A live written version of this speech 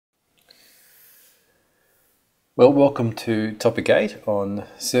Well, welcome to topic 8 on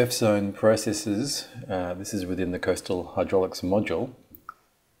surf zone processes. This is within the coastal hydraulics module,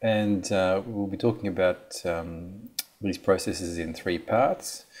 and we'll be talking about these processes in 3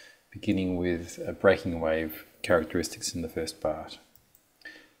 parts, beginning with breaking wave characteristics in the first part.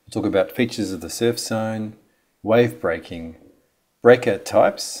 We'll talk about features of the surf zone, wave breaking, breaker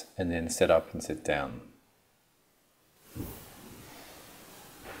types, and then set up and set down.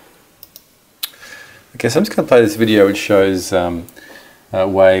 Okay, so I'm just going to play this video which shows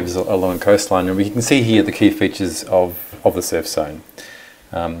waves along a coastline, and we can see here the key features of the surf zone.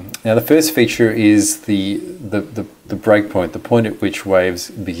 Now the first feature is the break point, the point at which waves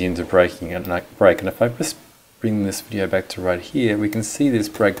begin to break. And if I just bring this video back to right here, we can see this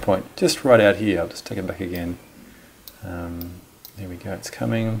break point just right out here. I'll just take it back again. There we go, it's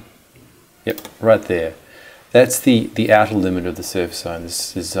coming. Yep, right there. That's the outer limit of the surf zone,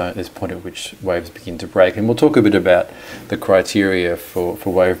 this point at which waves begin to break. And we'll talk a bit about the criteria for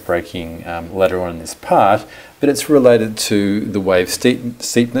wave breaking later on in this part, but it's related to the wave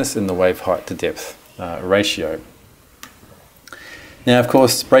steepness and the wave height to depth ratio. Now, of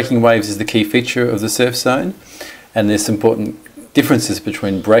course, breaking waves is the key feature of the surf zone, and there's important differences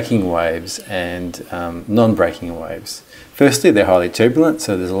between breaking waves and non-breaking waves. Firstly, they're highly turbulent,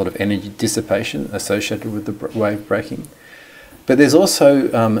 so there's a lot of energy dissipation associated with the wave breaking. But there's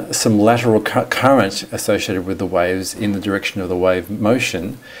also some lateral current associated with the waves in the direction of the wave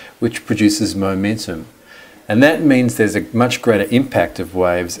motion, which produces momentum. And that means there's a much greater impact of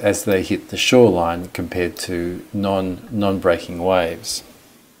waves as they hit the shoreline compared to non-breaking waves.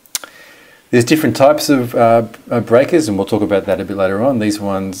 There's different types of breakers, and we'll talk about that a bit later on. These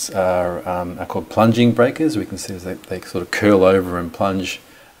ones are called plunging breakers. We can see as they sort of curl over and plunge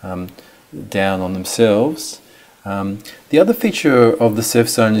down on themselves. The other feature of the surf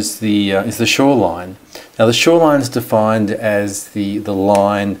zone is the shoreline. Now the shoreline is defined as the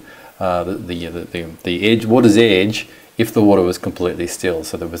line, the edge, water's edge, if the water was completely still,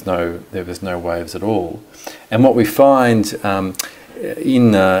 so there was no waves at all. And what we find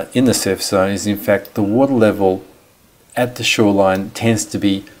in the surf zone is, in fact, the water level at the shoreline tends to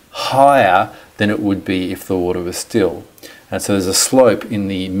be higher than it would be if the water was still. And so there's a slope in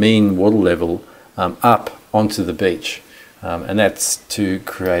the mean water level up onto the beach, and that's to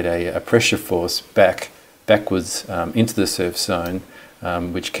create a pressure force backwards into the surf zone,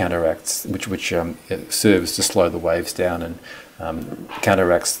 which serves to slow the waves down and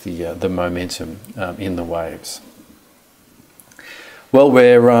counteracts the momentum in the waves. Well,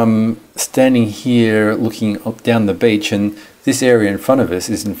 we're standing here looking up down the beach, and this area in front of us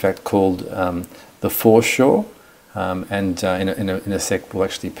is in fact called the foreshore, and in a sec we'll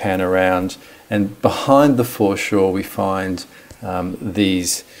actually pan around, and behind the foreshore we find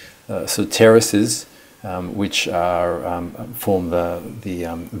these sort of terraces which are form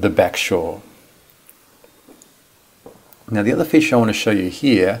the back shore. Now the other feature I want to show you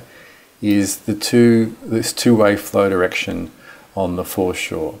here is this two-way flow direction on the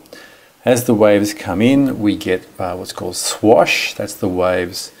foreshore. As the waves come in, we get what's called swash. That's the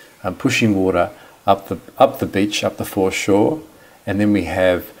waves pushing water up the beach, up the foreshore, and then we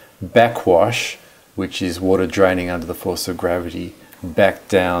have backwash, which is water draining under the force of gravity back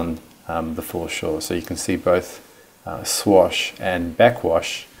down the foreshore. So you can see both swash and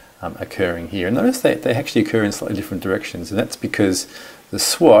backwash occurring here. And notice they actually occur in slightly different directions, and that's because the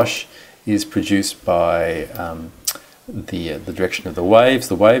swash is produced by the direction of the waves,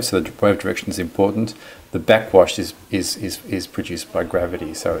 so the wave direction is important. The backwash is produced by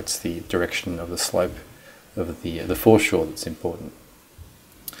gravity, so it's the direction of the slope of the foreshore that's important.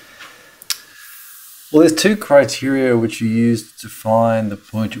 Well, there's 2 criteria which are used to define the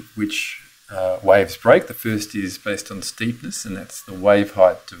point at which waves break. The first is based on steepness, and that's the wave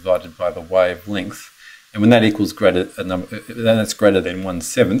height divided by the wave length. And when that equals that's greater than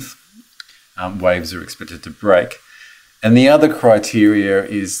 1/7, waves are expected to break. And the other criteria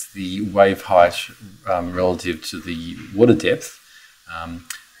is the wave height relative to the water depth,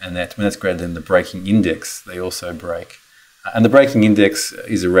 and that when that's greater than the breaking index, they also break. And the breaking index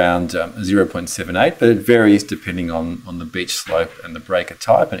is around 0.78, but it varies depending on the beach slope and the breaker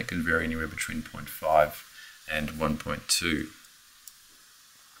type, and it can vary anywhere between 0.5 and 1.2.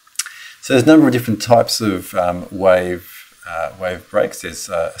 So there's a number of different types of wave breaks. There's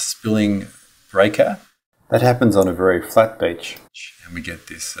a spilling breaker. That happens on a very flat beach, and we get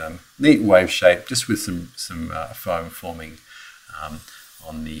this neat wave shape just with some foam forming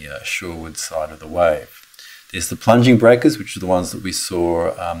on the shoreward side of the wave. There's the plunging breakers, which are the ones that we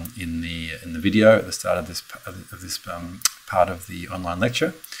saw in the video at the start of this part of the online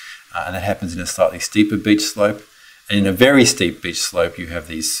lecture, and that happens in a slightly steeper beach slope. And in a very steep beach slope, you have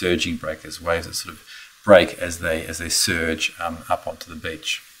these surging breakers, waves that sort of break as they surge up onto the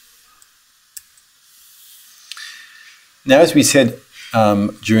beach. Now, as we said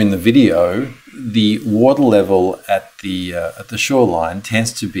during the video, the water level at the shoreline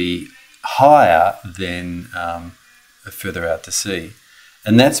tends to be higher than further out to sea.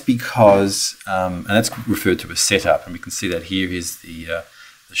 And that's because, and that's referred to as setup, and we can see that here is the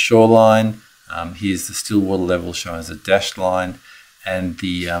shoreline. Here's the still water level shown as a dashed line, and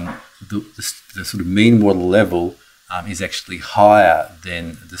the sort of mean water level is actually higher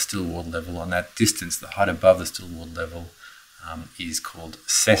than the still water level. On that distance, the height above the still water level is called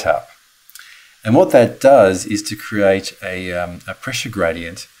setup. And what that does is to create a pressure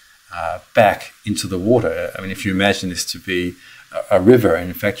gradient back into the water. I mean, if you imagine this to be a river, and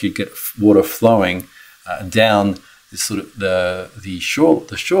in fact you get water flowing down the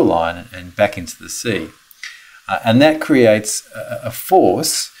shoreline and back into the sea, and that creates a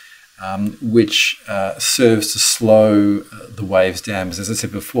force which serves to slow the waves down. Because, as I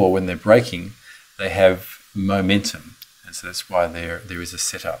said before, when they're breaking, they have momentum, and so that's why there is a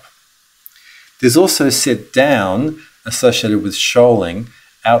setup. There's also set down associated with shoaling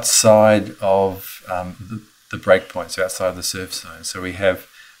outside of the break point, so outside of the surf zone. So we have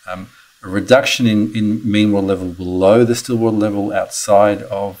a reduction in mean water level below the still water level outside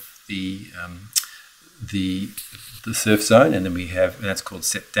of the surf zone, and then we have, and that's called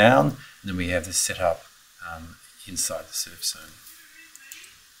set down, and then we have this set up inside the surf zone.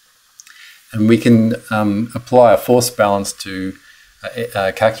 And we can apply a force balance to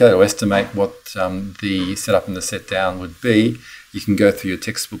calculate or estimate what the setup and the set down would be. You can go through your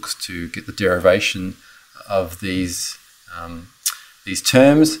textbooks to get the derivation of these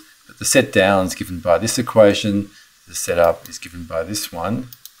terms. But the set down is given by this equation, the setup is given by this one,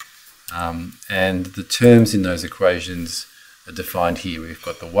 and the terms in those equations are defined here. We've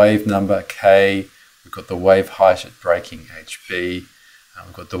got the wave number, K, we've got the wave height at breaking, HB,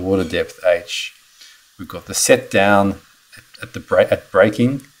 we've got the water depth, H, we've got the set down at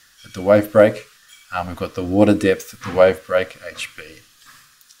breaking, at the wave break, we've got the water depth at the wave break, HB,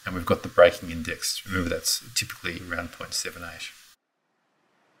 and we've got the breaking index. Remember, that's typically around 0.78.